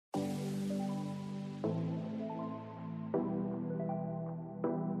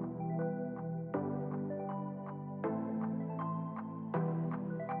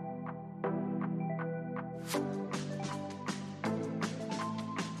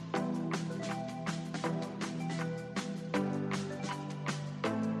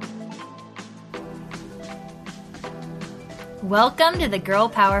Welcome to the Girl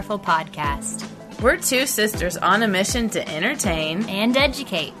Powerful Podcast. We're two sisters on a mission to entertain And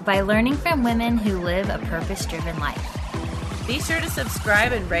educate by learning from women who live a purpose-driven life. Be sure to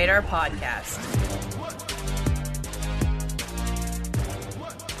subscribe and rate our podcast.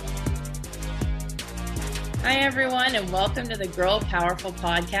 Hi, everyone, and welcome to the Girl Powerful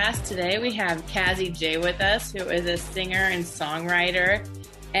Podcast. Today we have Kazi J with us, who is a singer and songwriter.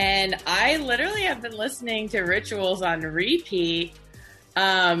 And I literally have been listening to Rituals on repeat,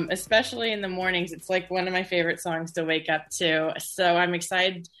 especially in the mornings. It's like one of my favorite songs to wake up to. So I'm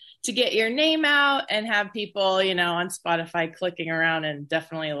excited to get your name out and have people, on Spotify clicking around and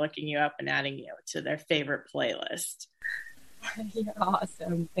definitely looking you up and adding you to their favorite playlist. You're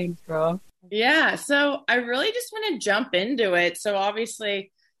awesome. Thanks, girl. Yeah. So I really just want to jump into it. So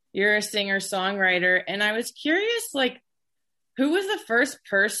obviously you're a singer-songwriter, and I was curious, who was the first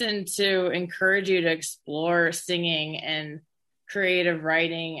person to encourage you to explore singing and creative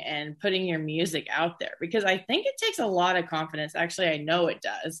writing and putting your music out there? Because I think it takes a lot of confidence. Actually, I know it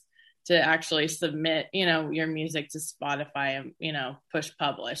does, to actually submit, your music to Spotify and, push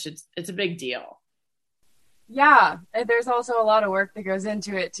publish. It's a big deal. Yeah. There's also a lot of work that goes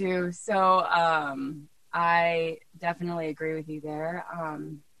into it too. So, I definitely agree with you there.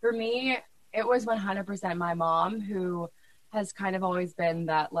 For me, it was 100% my mom who has kind of always been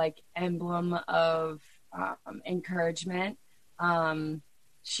that emblem of encouragement.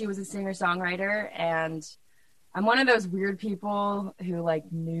 She was a singer-songwriter, and I'm one of those weird people who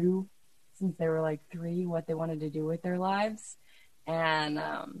knew since they were 3 what they wanted to do with their lives. And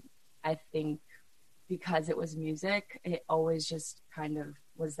I think because it was music, it always just kind of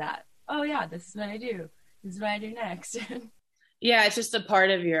was that, oh yeah, this is what I do. This is what I do next. Yeah, it's just a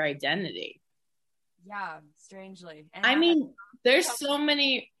part of your identity. Yeah, strangely. And there's so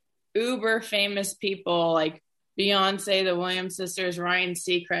many uber famous people like Beyonce, the Williams sisters, Ryan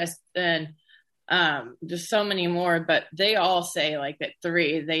Seacrest, and just so many more. But they all say at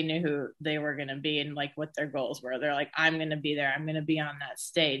 3, they knew who they were going to be and what their goals were. They're like, I'm going to be there. I'm going to be on that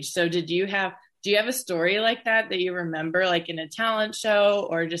stage. So do you have a story like that you remember, in a talent show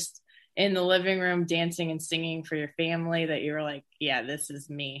or just in the living room dancing and singing for your family that you were like, yeah, this is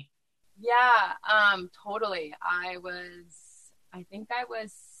me? Yeah, totally. I think I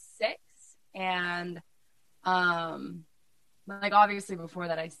was 6, and obviously before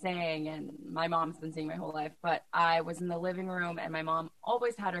that I sang, and my mom's been singing my whole life, but I was in the living room and my mom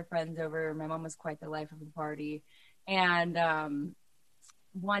always had her friends over. My mom was quite the life of the party. And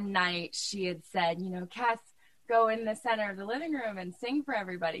one night she had said, Cass, go in the center of the living room and sing for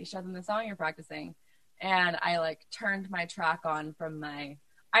everybody. Show them the song you're practicing. And I turned my track on from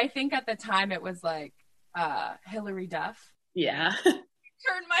I think at the time it was Hillary Duff. Yeah.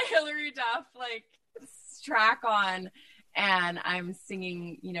 Turned my Hillary Duff track on, and I'm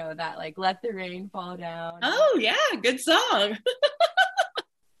singing, that Let the Rain Fall Down. Oh yeah, good song.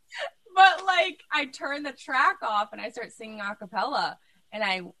 But I turned the track off and I start singing a cappella, and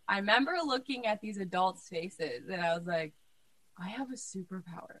I remember looking at these adults' faces and I was like, I have a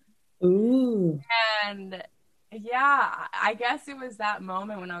superpower. Ooh. And yeah, I guess it was that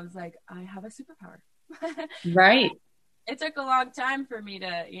moment when I was like, I have a superpower. Right. It took a long time for me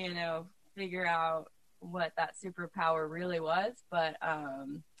to, figure out what that superpower really was. But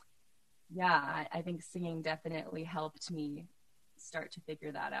yeah, I think singing definitely helped me start to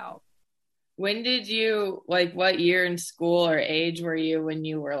figure that out. When did you, what year in school or age were you when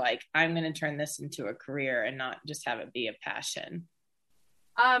you were like, I'm going to turn this into a career and not just have it be a passion?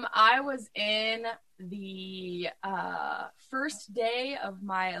 I was in the first day of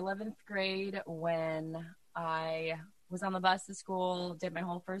my 11th grade when I was on the bus to school, did my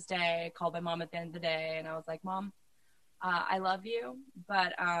whole first day, called my mom at the end of the day, and I was like, Mom, I love you,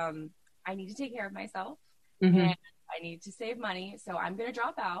 but I need to take care of myself, and I need to save money, so I'm going to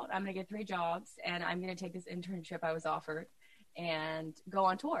drop out. I'm going to get 3 jobs, and I'm going to take this internship I was offered and go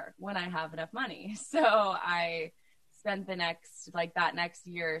on tour when I have enough money. So I spent the next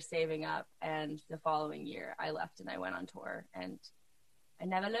year saving up, and the following year I left and I went on tour, and I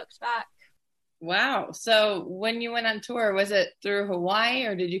never looked back. Wow. So when you went on tour, was it through Hawaii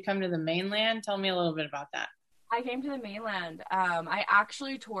or did you come to the mainland? Tell me a little bit about that. I came to the mainland. I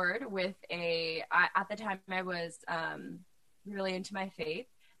actually toured with at the time I was really into my faith,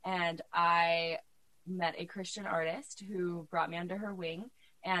 and I met a Christian artist who brought me under her wing.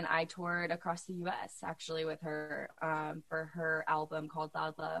 And I toured across the U.S. actually with her for her album called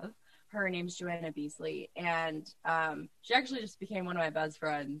Loud Love. Her name's Joanna Beasley. And she actually just became one of my best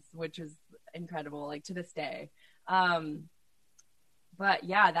friends, which was incredible, to this day. but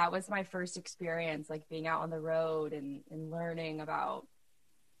yeah, that was my first experience, like being out on the road and learning about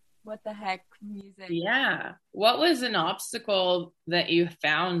what the heck music. Yeah. What was an obstacle that you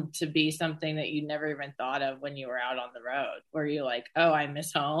found to be something that you never even thought of when you were out on the road? Were you like, oh, I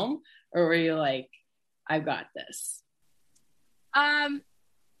miss home? Or were you like, I've got this? I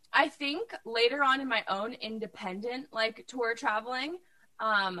think later on in my own independent like tour traveling,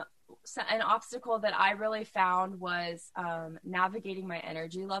 so an obstacle that I really found was navigating my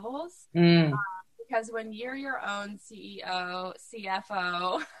energy levels. Because when you're your own CEO,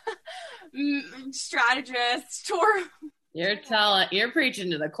 CFO, strategist, tour, you're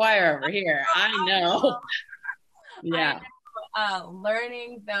preaching to the choir over here. I know. Yeah.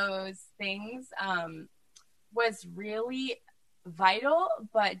 Learning those things was really vital,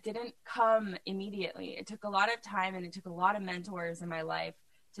 but didn't come immediately. It took a lot of time, and it took a lot of mentors in my life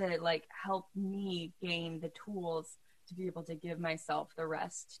to like help me gain the tools to be able to give myself the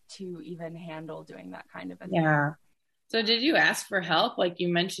rest to even handle doing that kind of a thing. Yeah. So did you ask for help? Like you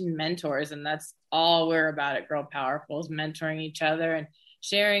mentioned mentors, and that's all we're about at Girl Powerful is mentoring each other and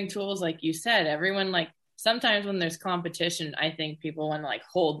sharing tools. Like you said, everyone, like sometimes when there's competition, I think people want to like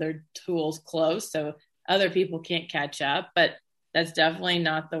hold their tools close so other people can't catch up, but that's definitely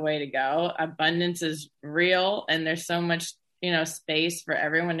not the way to go. Abundance is real, and there's so much, space for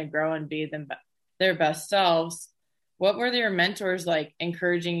everyone to grow and be their best selves. What were your mentors like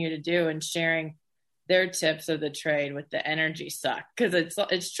encouraging you to do and sharing their tips of the trade with the energy suck? Because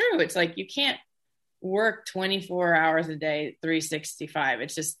it's true. It's like you can't work 24 hours a day, 365.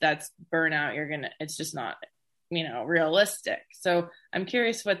 It's just that's burnout. It's just not, realistic. So I'm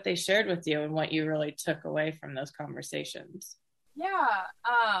curious what they shared with you and what you really took away from those conversations. Yeah.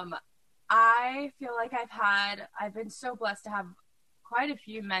 I feel like I've been so blessed to have quite a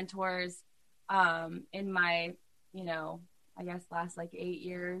few mentors in my, I guess last like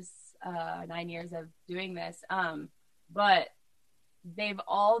 9 years of doing this. But they've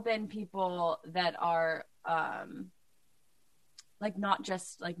all been people that are like not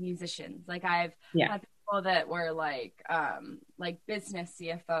just like musicians. Like I've had people that were like business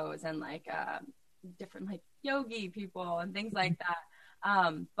CFOs and like different like yogi people and things like that.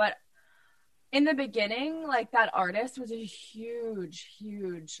 But in the beginning, like that artist was a huge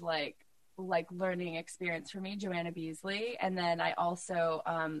like learning experience for me, Joanna Beasley. And then I also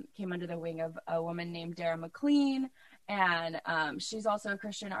came under the wing of a woman named Dara McLean, and she's also a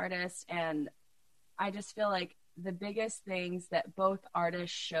Christian artist. And I just feel like the biggest things that both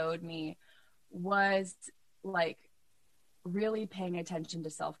artists showed me was like really paying attention to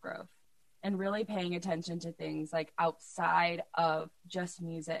self-growth and really paying attention to things like outside of just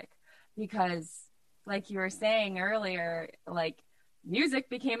music. Because like you were saying earlier, like music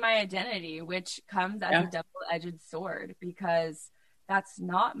became my identity, which comes as a double-edged sword, because that's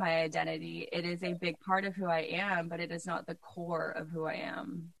not my identity. It is a big part of who I am, but it is not the core of who I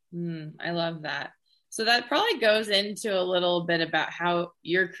am. I love that. So that probably goes into a little bit about how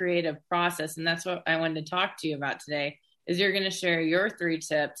your creative process, and that's what I wanted to talk to you about today, is you're going to share your 3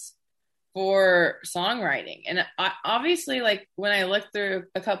 tips for songwriting. And obviously, like when I looked through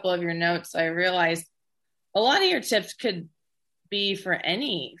a couple of your notes, I realized a lot of your tips could be for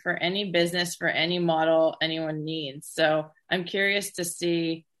any business, for any model anyone needs. So I'm curious to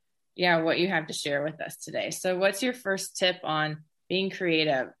see, what you have to share with us today. So what's your first tip on being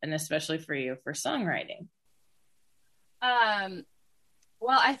creative, and especially for you for songwriting?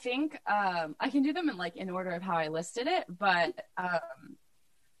 Well, I think I can do them in order of how I listed it, but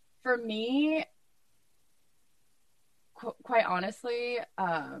for me, quite honestly,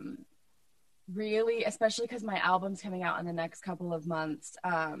 really, especially because my album's coming out in the next couple of months,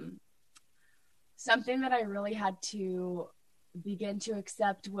 something that I really had to begin to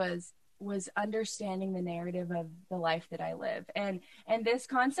accept was understanding the narrative of the life that I live. And this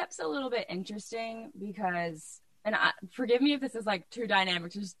concept's a little bit interesting because, and forgive me if this is like too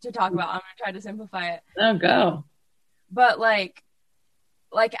dynamic to talk about. I'm going to try to simplify it. Oh, go. But like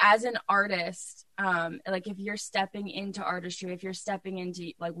as an artist, like if you're stepping into artistry, if you're stepping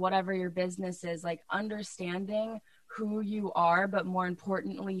into like whatever your business is, like understanding who you are, but more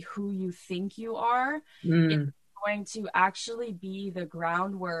importantly, who you think you are, is going to actually be the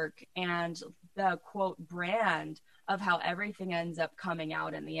groundwork and the quote brand of how everything ends up coming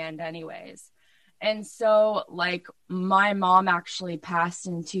out in the end anyways. And so like my mom actually passed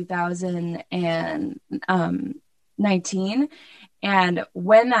in 2019. And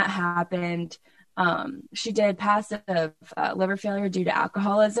when that happened, she did pass of liver failure due to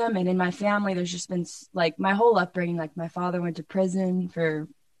alcoholism. And in my family, there's just been like my whole upbringing, like my father went to prison for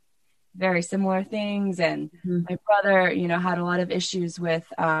very similar things. And my brother, you know, had a lot of issues with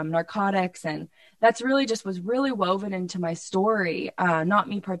narcotics, and that's really just was really woven into my story. Not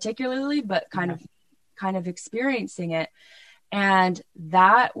me particularly, but kind of experiencing it. And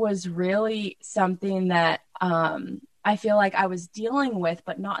that was really something that I feel like I was dealing with,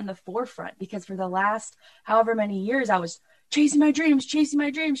 but not in the forefront, because for the last however many years, I was chasing my dreams,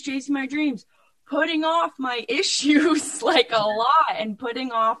 putting off my issues like a lot, and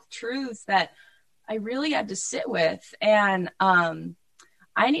putting off truths that I really had to sit with. And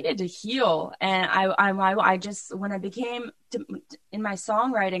I needed to heal. And I just, when I became in my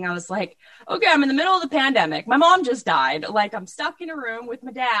songwriting, I was like, okay, I'm in the middle of the pandemic. My mom just died. Like, I'm stuck in a room with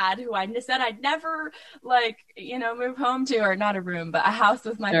my dad, who I said I'd never, like, you know, move home to, or not a room, but a house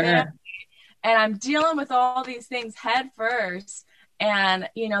with my family. And I'm dealing with all these things head first. And,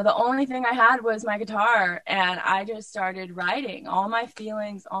 you know, the only thing I had was my guitar. And I just started writing all my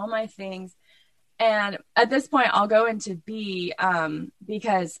feelings, all my things. And at this point, I'll go into B,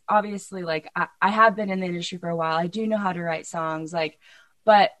 because obviously, like, I have been in the industry for a while. I do know how to write songs, like,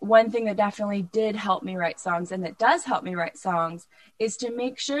 but one thing that definitely did help me write songs, and that does help me write songs, is to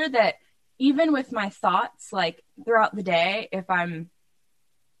make sure that even with my thoughts, like throughout the day,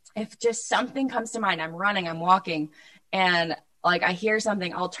 if just something comes to mind, I'm running, I'm walking, and like I hear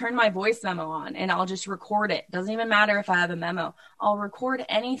something, I'll turn my voice memo on and I'll just record it. Doesn't even matter if I have a memo. I'll record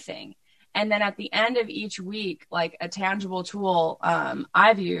anything. And then at the end of each week, like a tangible tool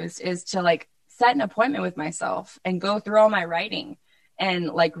I've used is to like set an appointment with myself and go through all my writing and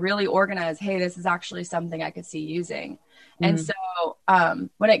like really organize, hey, this is actually something I could see using. And so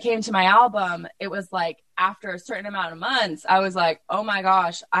when it came to my album, it was like after a certain amount of months, I was like, oh my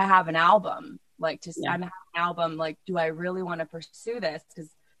gosh, I have an album. Like I have an album. Like, do I really want to pursue this?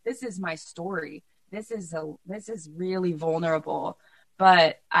 Because this is my story. This is really vulnerable.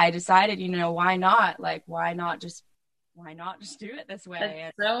 But I decided, you know, why not? Like, why not just do it this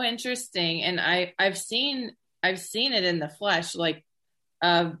way? That's so interesting. And I've seen it in the flesh. Like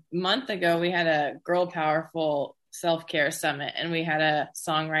a month ago, we had a Girl Powerful Self-Care Summit, and we had a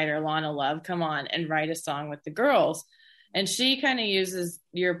songwriter, Lana Love, come on and write a song with the girls. And she kind of uses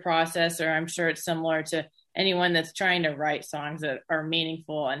your process, or I'm sure it's similar to anyone that's trying to write songs that are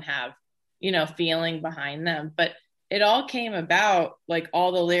meaningful and have, you know, feeling behind them. But it all came about, like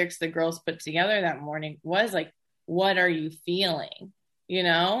all the lyrics the girls put together that morning was like, what are you feeling? You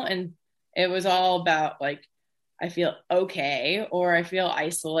know? And it was all about like, I feel okay, or I feel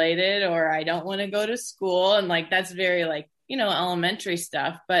isolated, or I don't want to go to school. And like, that's very like, you know, elementary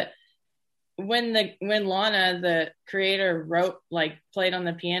stuff. But when Lana, the creator, played on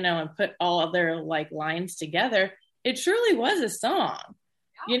the piano and put all their like lines together, it truly was a song.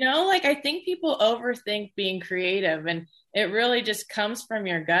 You know, like I think people overthink being creative, and it really just comes from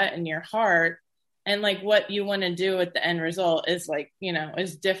your gut and your heart. And like what you want to do at the end result is like, you know,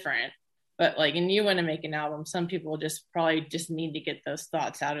 is different. But like, and you want to make an album, some people probably just need to get those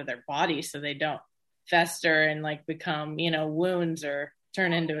thoughts out of their body so they don't fester and like become, you know, wounds or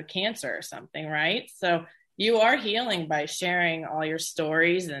turn into a cancer or something. Right. So you are healing by sharing all your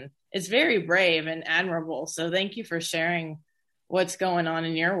stories, and it's very brave and admirable. So thank you for sharing what's going on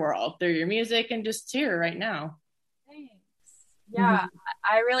in your world through your music and just here right now. Thanks. Yeah,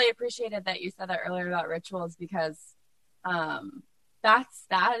 I really appreciated that you said that earlier about rituals, because that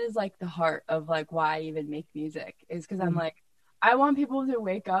is like the heart of like why I even make music, is because I'm like, I want people to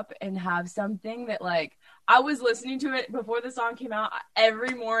wake up and have something that, like, I was listening to it before the song came out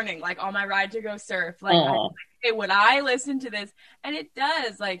every morning, like on my ride to go surf. Like, hey, would I listen to this? And it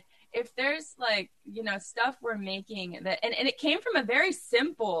does. Like, if there's like, you know, stuff we're making that, and it came from a very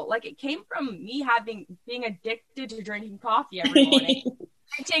simple, like it came from me being addicted to drinking coffee every morning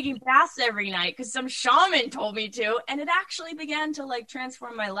and taking baths every night because some shaman told me to. And it actually began to like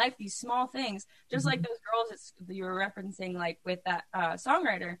transform my life, these small things, just like those girls that you were referencing, like with that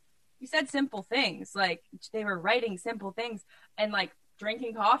songwriter. You said simple things, like they were writing simple things, and like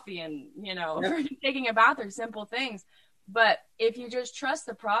drinking coffee and, you know, taking a bath are simple things. But if you just trust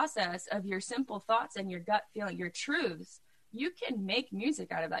the process of your simple thoughts and your gut feeling, your truths, you can make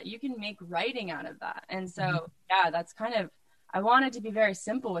music out of that. You can make writing out of that. And so, yeah, that's kind of, I wanted to be very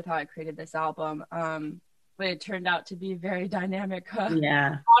simple with how I created this album. But it turned out to be very dynamic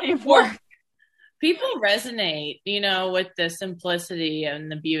body of work. People resonate, you know, with the simplicity and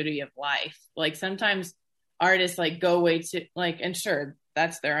the beauty of life. Like sometimes artists like go way too, like, and sure,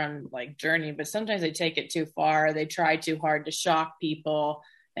 that's their own like journey, but sometimes they take it too far. They try too hard to shock people.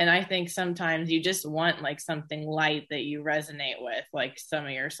 And I think sometimes you just want like something light that you resonate with, like some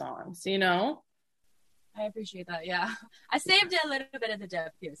of your songs, you know? I appreciate that. Yeah. I saved a little bit of the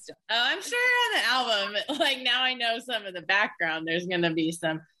Jeff Q stuff. Oh, I'm sure on the album, like now I know some of the background, there's going to be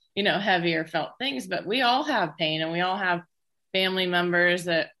some, heavier felt things, but we all have pain and we all have family members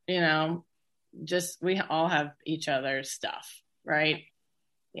that, we all have each other's stuff. Right.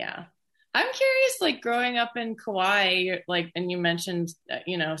 Yeah. I'm curious, like growing up in Kauai, like, and you mentioned,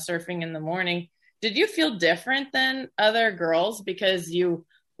 surfing in the morning, did you feel different than other girls because you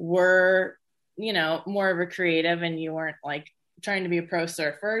were, more of a creative and you weren't like trying to be a pro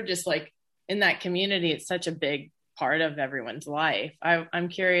surfer? Just like in that community, it's such a big part of everyone's life. I'm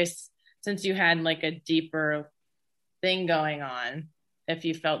curious, since you had like a deeper thing going on, if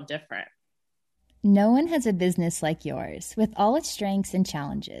you felt different. No one has a business like yours, with all its strengths and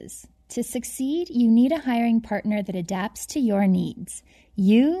challenges. To succeed, you need a hiring partner that adapts to your needs.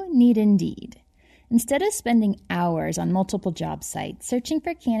 You need Indeed. Instead of spending hours on multiple job sites searching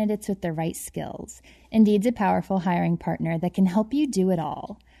for candidates with the right skills, Indeed's a powerful hiring partner that can help you do it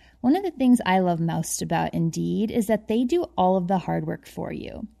all. One of the things I love most about Indeed is that they do all of the hard work for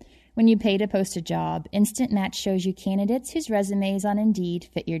you. When you pay to post a job, Instant Match shows you candidates whose resumes on Indeed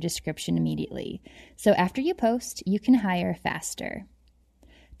fit your description immediately. So after you post, you can hire faster.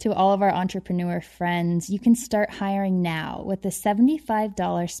 To all of our entrepreneur friends, you can start hiring now with a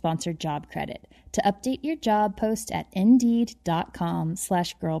 $75 sponsored job credit to update your job post at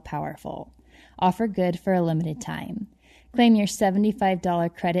Indeed.com/girlpowerful. Offer good for a limited time. Claim your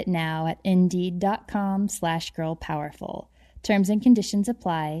 $75 credit now at Indeed.com/girlpowerful. Terms and conditions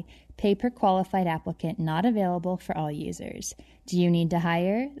apply. Pay per qualified applicant not available for all users. Do you need to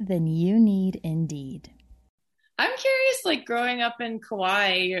hire? Then you need Indeed. I'm curious, like growing up in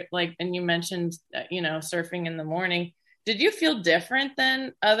Kauai, like, and you mentioned, surfing in the morning, did you feel different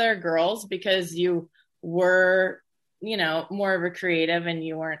than other girls because you were, more of a creative and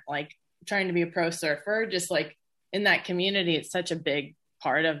you weren't like trying to be a pro surfer? Just like in that community, it's such a big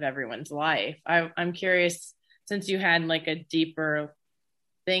part of everyone's life. I'm curious, since you had like a deeper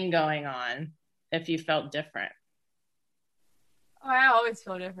thing going on, if you felt different. Oh, I always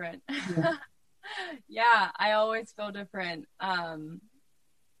feel different. Yeah. Yeah, I always feel different.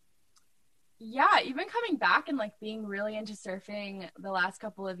 Yeah, even coming back and like being really into surfing the last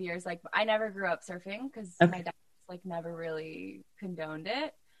couple of years, like I never grew up surfing because my dad like never really condoned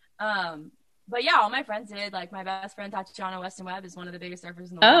it. But yeah, all my friends did. Like my best friend Tatiana Weston Webb is one of the biggest surfers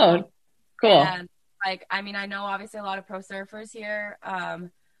in the world. Oh, cool. And like, I mean, I know obviously a lot of pro surfers here,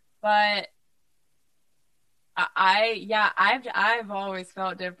 but I've always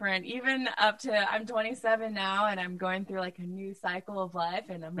felt different, even up to I'm 27 now and I'm going through like a new cycle of life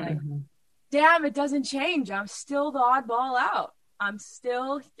and I'm like, damn, it doesn't change. I'm still the oddball out. I'm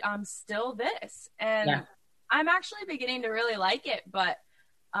still this. And I'm actually beginning to really like it, but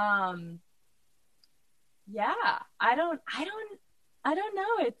yeah, I don't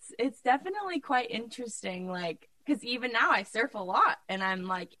know. It's definitely quite interesting. Like, because even now I surf a lot and I'm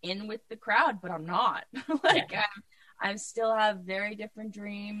like in with the crowd, but I'm not. Like I still have very different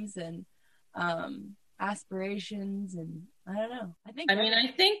dreams and aspirations, and I don't know. I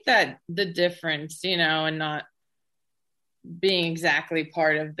think that the difference, and not being exactly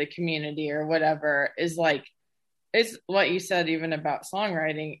part of the community or whatever is like, it's what you said even about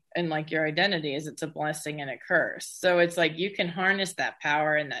songwriting and like your identity is it's a blessing and a curse. So it's like you can harness that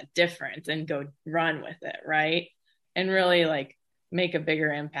power and that difference and go run with it, right? And really like make a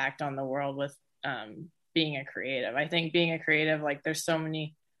bigger impact on the world with being a creative. I think being a creative, like there's so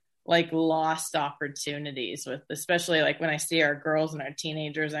many like lost opportunities with, especially like when I see our girls and our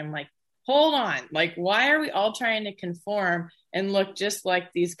teenagers, I'm like, hold on, like why are we all trying to conform and look just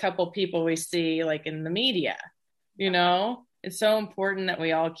like these couple people we see like in the media? It's so important that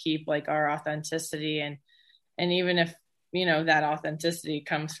we all keep like our authenticity, and even if that authenticity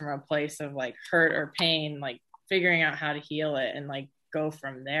comes from a place of like hurt or pain, like figuring out how to heal it and like go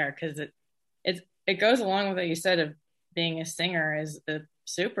from there, because it goes along with what you said of being a singer is a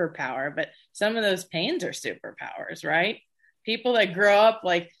superpower, but some of those pains are superpowers, right? People that grow up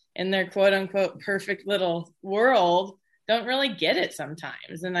like in their quote unquote perfect little world don't really get it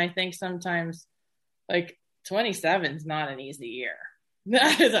sometimes, and I think sometimes like 27 is not an easy year.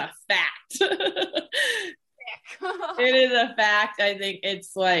 That is a fact. It is a fact. I think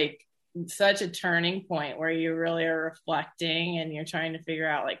it's like such a turning point where you really are reflecting and you're trying to figure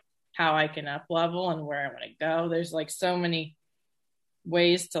out like how I can up level and where I want to go. There's like so many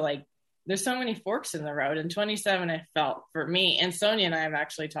ways to like, there's so many forks in the road. And 27, I felt for me, and Sonia and I have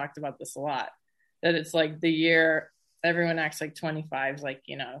actually talked about this a lot, that it's like the year everyone acts like 25 is like,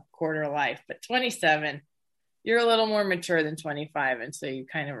 quarter life, but 27, you're a little more mature than 25. And so you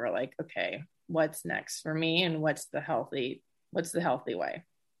kind of were like, okay, what's next for me and what's the healthy way.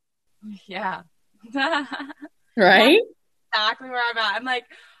 Yeah. Right? That's exactly where I'm at. I'm like,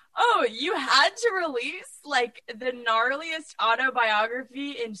 oh, you had to release like the gnarliest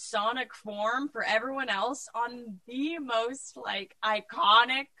autobiography in sonic form for everyone else on the most like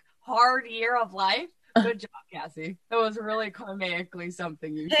iconic hard year of life. Good job, Cassie. That was really karmically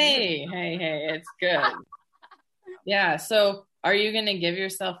something you Hey, it's good. Yeah. So are you going to give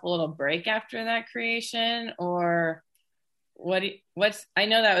yourself a little break after that creation, or I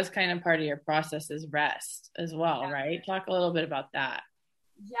know that was kind of part of your process is rest as well, right? Talk a little bit about that.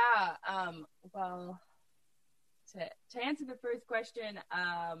 Yeah. Well, to answer the first question,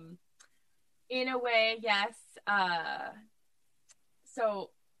 in a way, yes. So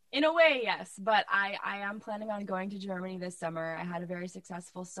in a way, yes, but I am planning on going to Germany this summer. I had a very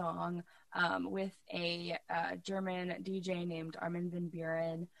successful song with a German DJ named Armin van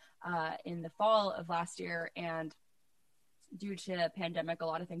Buren in the fall of last year, and due to pandemic, a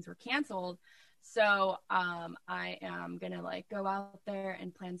lot of things were canceled. So I am gonna like go out there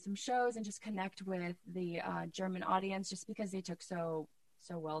and plan some shows and just connect with the German audience, just because they took so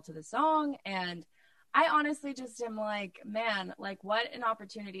well to the song. And I honestly just am like, man, like what an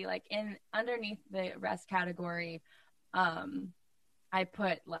opportunity. Like in underneath the rest category, I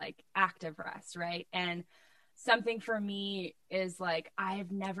put like active rest, right? And something for me is like,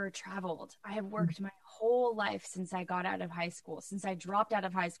 I've never traveled. I have worked my whole life since I got out of high school, since I dropped out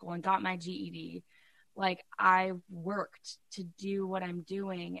of high school and got my GED. Like I worked to do what I'm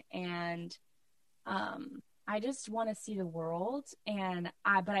doing. And I just want to see the world.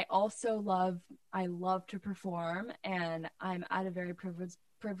 But I also I love to perform, and I'm at a very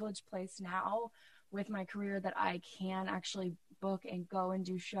privileged place now with my career that I can actually book and go and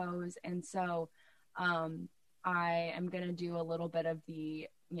do shows. And so, I am going to do a little bit of the,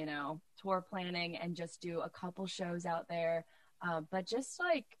 tour planning and just do a couple shows out there. But just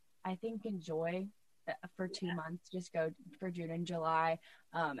like, I think enjoy for 2 months, just go for June and July,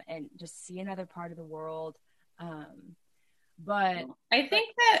 and just see another part of the world. But I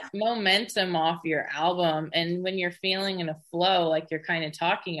think that momentum off your album, and when you're feeling in a flow, like you're kind of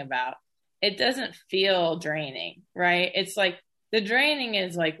talking about, it doesn't feel draining, right? It's like the draining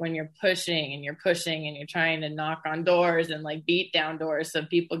is like when you're pushing and you're trying to knock on doors and like beat down doors so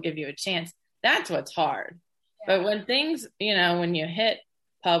people give you a chance. That's what's hard. Yeah. But when things, when you hit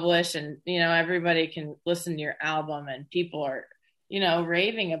publish and, everybody can listen to your album and people are,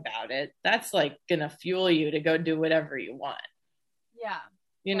 raving about it, that's like going to fuel you to go do whatever you want. Yeah.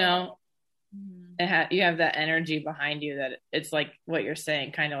 Mm-hmm. You have that energy behind you that it's like what you're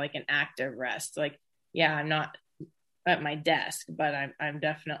saying, kind of like an active rest. Like, yeah, I'm not at my desk, but I'm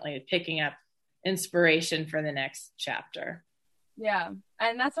definitely picking up inspiration for the next chapter. Yeah.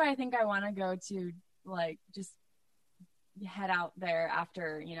 And that's why I think I want to go to like just head out there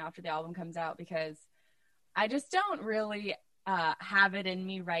after the album comes out, because I just don't really have it in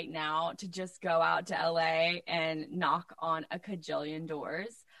me right now to just go out to LA and knock on a cajillion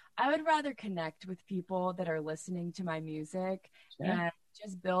doors. I would rather connect with people that are listening to my music. Sure. And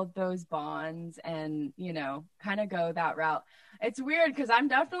just build those bonds and, kind of go that route. It's weird because I'm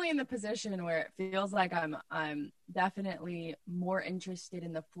definitely in the position where it feels like I'm definitely more interested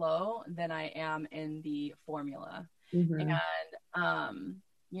in the flow than I am in the formula. Mm-hmm. And,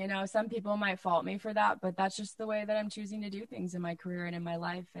 some people might fault me for that, but that's just the way that I'm choosing to do things in my career and in my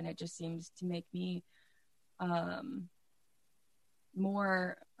life. And it just seems to make me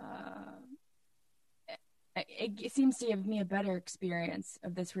more, it seems to give me a better experience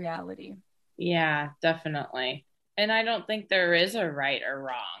of this reality. Yeah, definitely. And I don't think there is a right or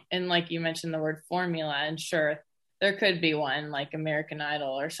wrong. And like you mentioned the word formula, and sure, there could be one like American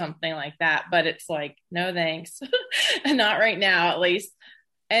Idol or something like that, but it's like, no thanks. Not right now, at least.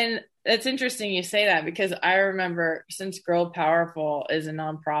 And it's interesting you say that, because I remember since Girl Powerful is a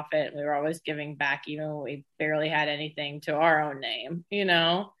nonprofit, we were always giving back even when we barely had anything to our own name,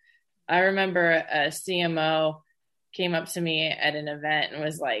 I remember a CMO came up to me at an event and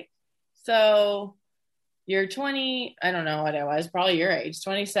was like, so you're 20, I don't know what I was, probably your age,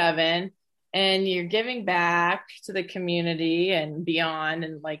 27, and you're giving back to the community and beyond.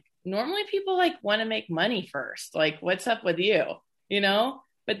 And like, normally people like want to make money first. Like, what's up with you,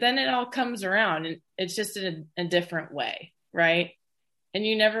 But then it all comes around and it's just in a different way, right? And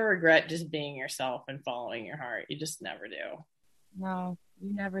you never regret just being yourself and following your heart. You just never do. No,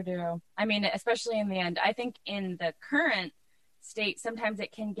 you never do. I mean, especially in the end. I think in the current state, sometimes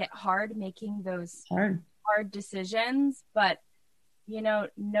it can get hard making those hard decisions. But,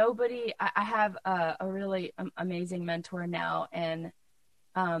 nobody, I have a really amazing mentor now. And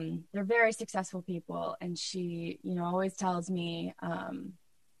they're very successful people. And she, always tells me,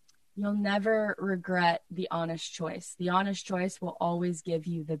 you'll never regret the honest choice. The honest choice will always give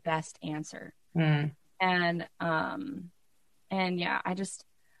you the best answer. Mm. And yeah,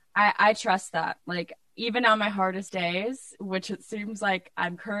 I trust that. Like, even on my hardest days, which it seems like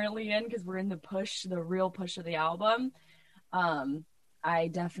I'm currently in, because we're in the real push of the album, I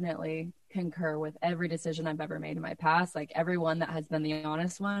definitely concur with every decision I've ever made in my past. Like, everyone that has been the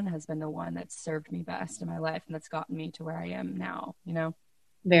honest one has been the one that's served me best in my life, and that's gotten me to where I am now,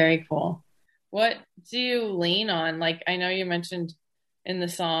 Very cool. What do you lean on? Like, I know you mentioned in the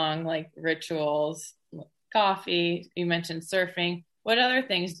song, like, rituals, coffee, you mentioned surfing. What other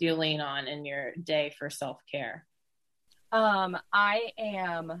things do you lean on in your day for self-care? I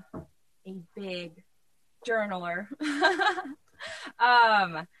am a big journaler.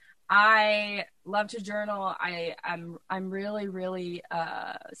 I love to journal. I'm really, really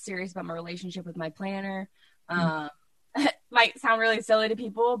serious about my relationship with my planner. Might sound really silly to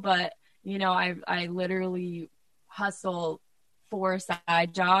people, but I literally hustle 4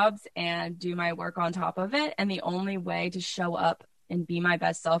 side jobs and do my work on top of it. And the only way to show up and be my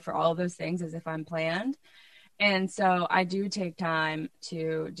best self for all of those things is if I'm planned. And so I do take time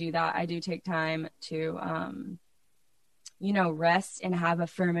to do that. I do take time to, rest and have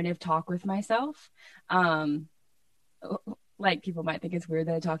affirmative talk with myself. Like, people might think it's weird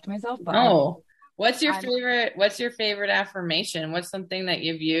that I talk to myself, but What's your favorite affirmation? What's something that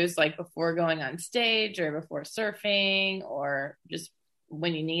you've used, like, before going on stage or before surfing, or just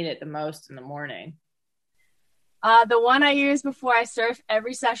when you need it the most in the morning? The one I use before I surf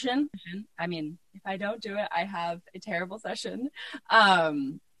every session. I mean, if I don't do it, I have a terrible session.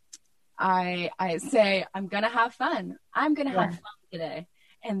 I say, I'm going to have fun. I'm going to have fun today.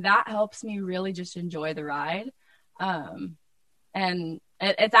 And that helps me really just enjoy the ride. And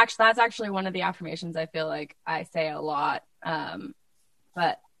that's actually one of the affirmations I feel like I say a lot.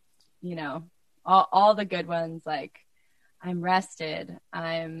 But all the good ones, like, I'm rested,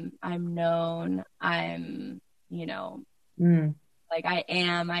 I'm known, I'm, like, I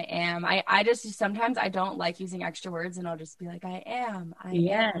am. I just, sometimes I don't like using extra words, and I'll just be like, I am.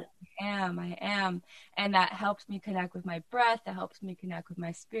 And that helps me connect with my breath. That helps me connect with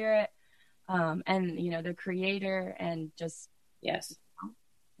my spirit. And, the creator, and just, yes.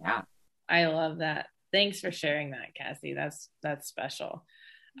 Yeah. I love that. Thanks for sharing that, Kazi. That's special.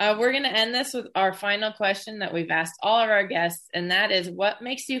 We're going to end this with our final question that we've asked all of our guests. And that is, what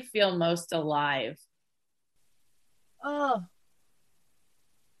makes you feel most alive? Oh,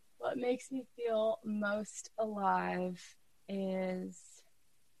 what makes me feel most alive is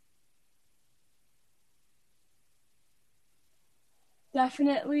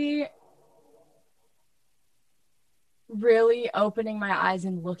definitely really opening my eyes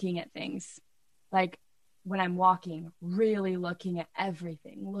and looking at things. Like, when I'm walking, really looking at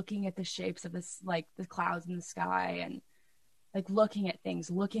everything, looking at the shapes of this, like the clouds in the sky, and like looking at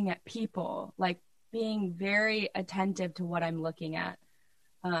things, looking at people, like being very attentive to what I'm looking at.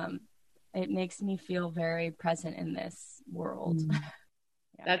 It makes me feel very present in this world. Yeah.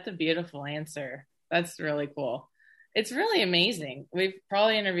 That's a beautiful answer. That's really cool. It's really amazing. We've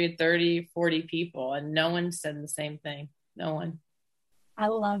probably interviewed 30, 40 people, and no one said the same thing. No one. I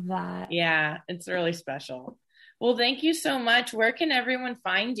love that. Yeah, it's really special. Well, thank you so much. Where can everyone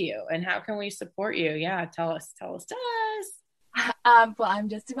find you, and how can we support you? Yeah, tell us. Well, I'm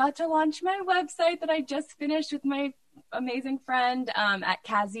just about to launch my website that I just finished with my amazing friend at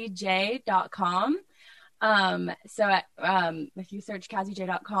kazij.com. If you search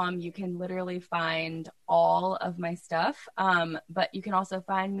kazij.com, you can literally find all of my stuff. But you can also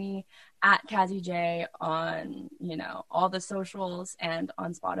find me at KaziJ on, all the socials, and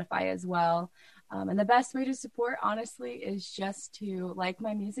on Spotify as well. And the best way to support, honestly, is just to like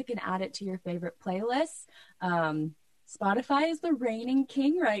my music and add it to your favorite playlists. Spotify is the reigning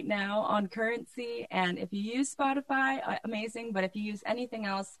king right now on currency. And if you use Spotify, amazing. But if you use anything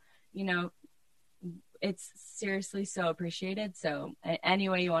else, it's seriously so appreciated. So any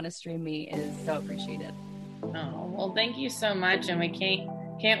way you want to stream me is so appreciated. Oh, well, thank you so much. And we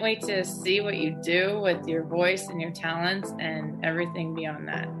can't wait to see what you do with your voice and your talents and everything beyond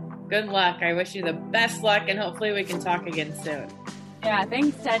that. Good luck. I wish you the best luck, and hopefully we can talk again soon. Yeah,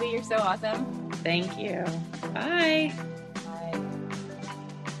 thanks, Teddy. You're so awesome. Thank you. Bye. Bye.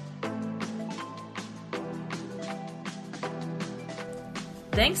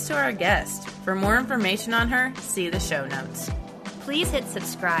 Thanks to our guest. For more information on her, see the show notes. Please hit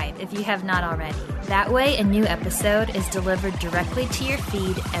subscribe if you have not already. That way, a new episode is delivered directly to your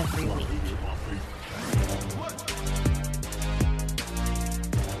feed every week.